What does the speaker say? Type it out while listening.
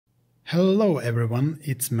Hello everyone,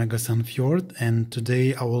 it's Megasunfjord, and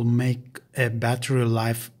today I will make a battery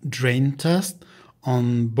life drain test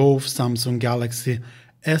on both Samsung Galaxy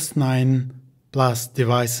S9 Plus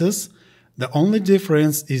devices. The only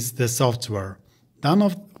difference is the software.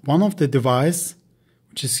 One of the device,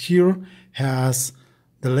 which is here, has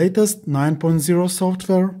the latest 9.0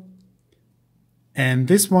 software, and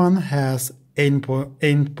this one has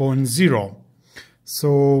 8.0.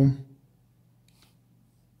 So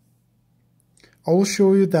I'll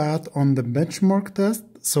show you that on the benchmark test.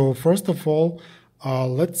 So first of all,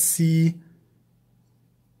 let's see,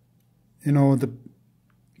 the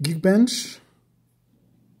Geekbench.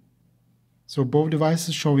 So both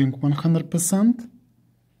devices showing 100%.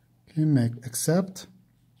 Okay, make accept.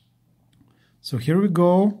 So here we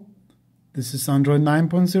go. This is Android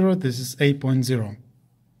 9.0, this is 8.0.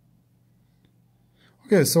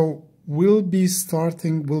 Okay, so we'll be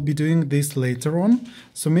doing this later on.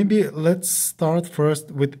 So maybe let's start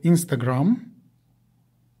first with Instagram.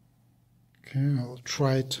 Okay, I'll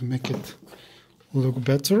try to make it look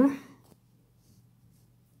better.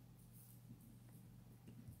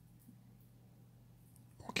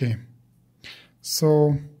 Okay,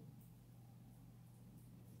 so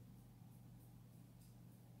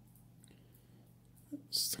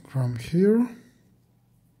Instagram here.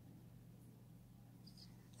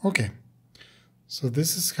 Okay, so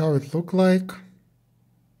this is how it looked like.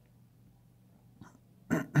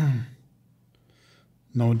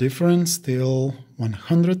 No difference, still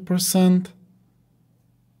 100%.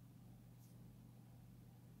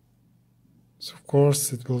 So of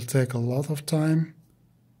course it will take a lot of time.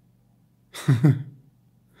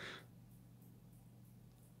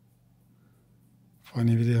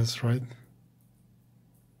 Funny videos, right?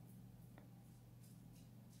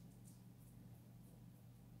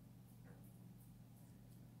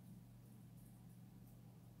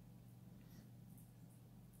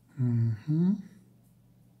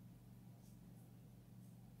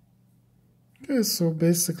 Okay, so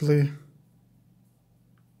basically,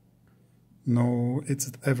 no,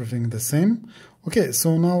 it's everything the same. Okay,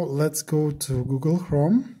 so now let's go to Google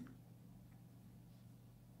Chrome.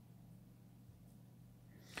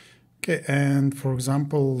 Okay, and for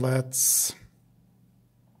example, let's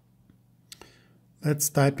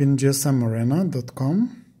type in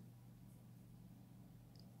gsmarena.com.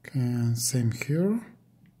 Okay, and same here.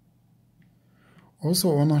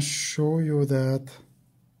 Also, I want to show you that,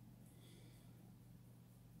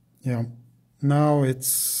 yeah, now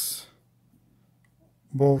it's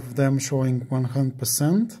both of them showing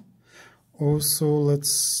 100%. Also,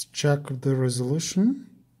 let's check the resolution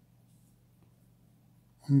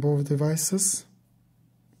on both devices.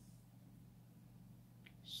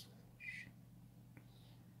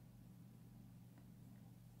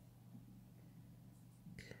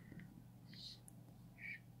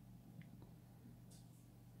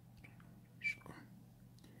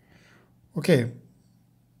 Okay.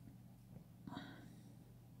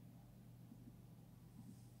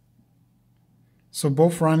 So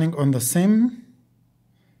both running on the same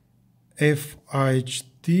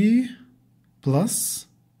FHD plus.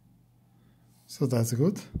 So that's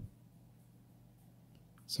good.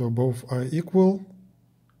 So both are equal.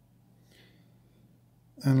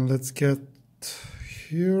 And let's get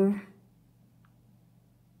here.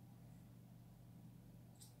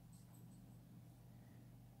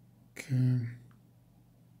 Okay.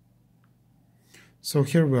 So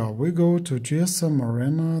here we are. We go to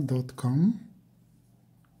gsmarena.com.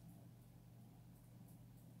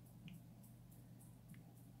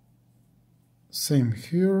 Same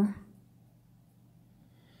here.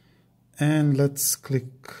 And let's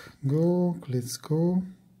click go. Let's go.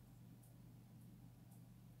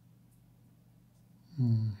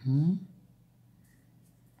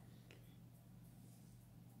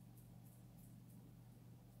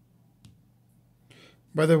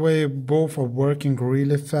 By the way, both are working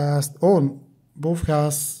really fast. Oh, both have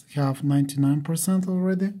 99%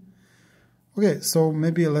 already. Okay, so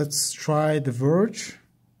maybe let's try the Verge.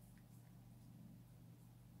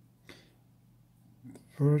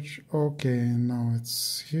 Okay, now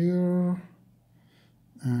it's here.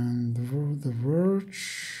 And the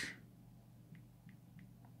Verge.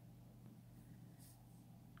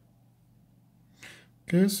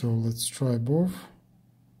 Okay, so let's try both.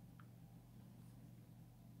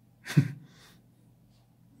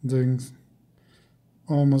 Doing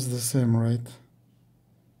almost the same, right?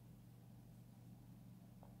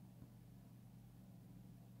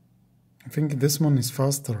 I think this one is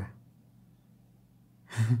faster.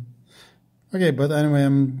 Okay, but anyway,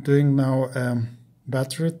 I'm doing now a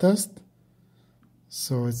battery test.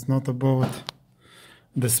 So it's not about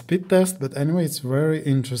the speed test, but anyway, it's very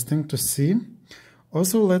interesting to see.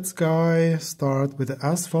 Also, let's start with the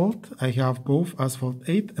asphalt. I have both asphalt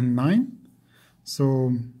 8 and 9.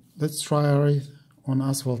 So let's try it on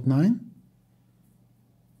asphalt 9.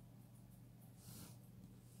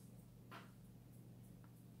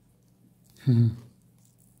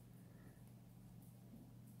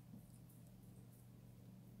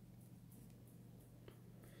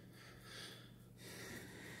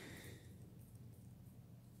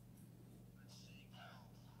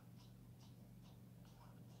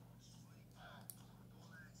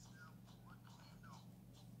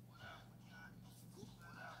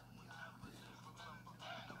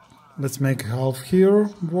 Let's make half here,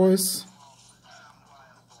 boys,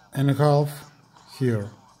 and half here.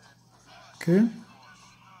 Okay.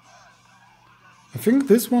 I think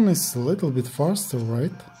this one is a little bit faster,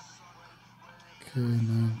 right? Okay,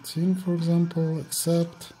 19 for example,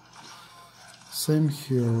 except same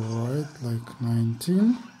here, right? Like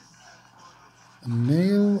 19.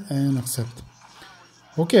 Nail and accept.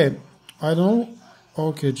 Okay, I don't know.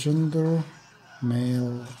 Okay, gender,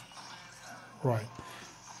 male, right.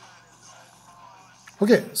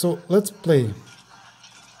 Okay, so let's play.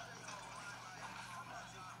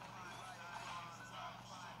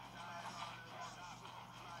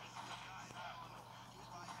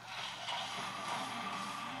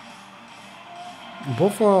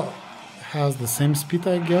 Both has the same speed,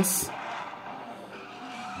 I guess.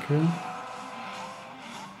 Okay.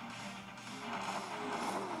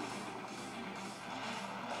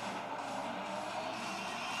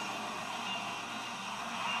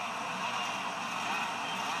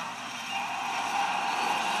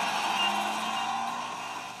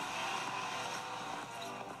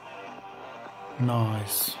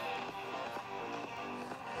 Nice.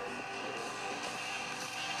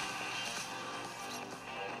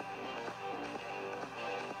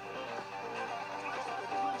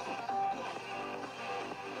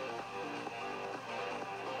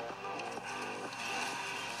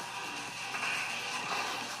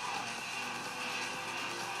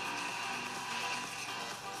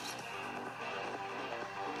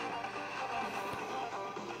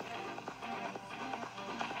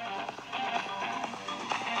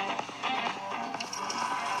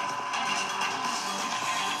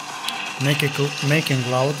 Making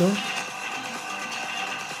louder.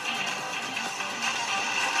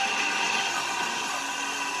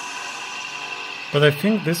 But I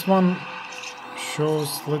think this one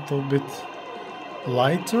shows a little bit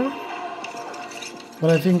lighter. But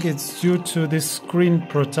I think it's due to this screen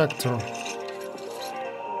protector.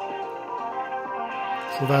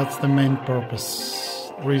 So that's the main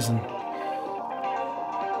reason.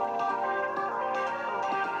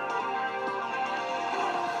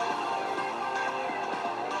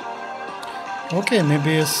 Okay,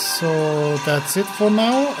 maybe so that's it for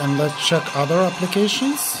now, and let's check other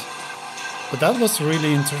applications. But that was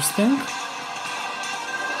really interesting.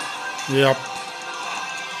 Yep.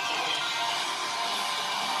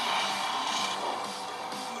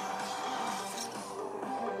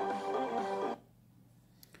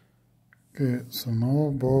 Okay, so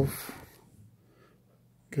now both.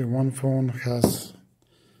 Okay, one phone has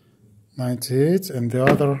 98 and the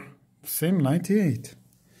other same 98.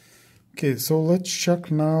 Okay, so let's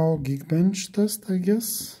check now Geekbench test, I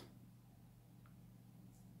guess.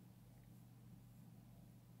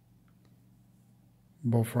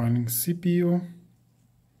 Both running CPU.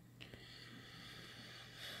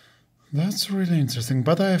 That's really interesting,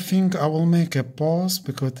 but I think I will make a pause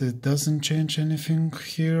because it doesn't change anything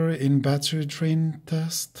here in battery drain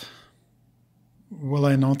test. Well,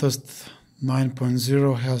 I noticed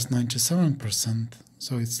 9.0 has 97%,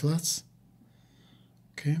 so it's less.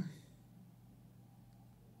 Okay.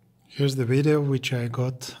 Here's the video which I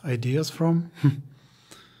got ideas from.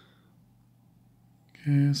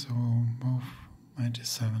 Okay, so both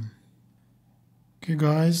 97. Okay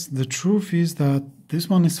guys, the truth is that this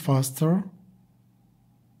one is faster,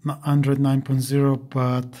 Android 9.0,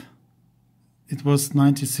 but it was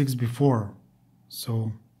 96 before.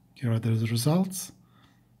 So here are the results.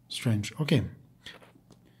 Strange. Okay.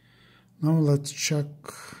 Now let's check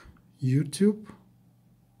YouTube.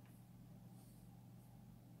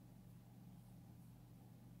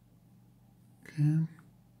 Okay.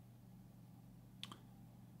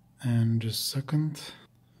 And just a second.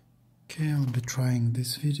 Okay, I'll be trying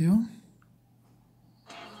this video.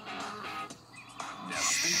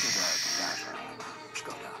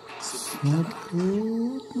 Not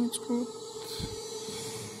good, not good.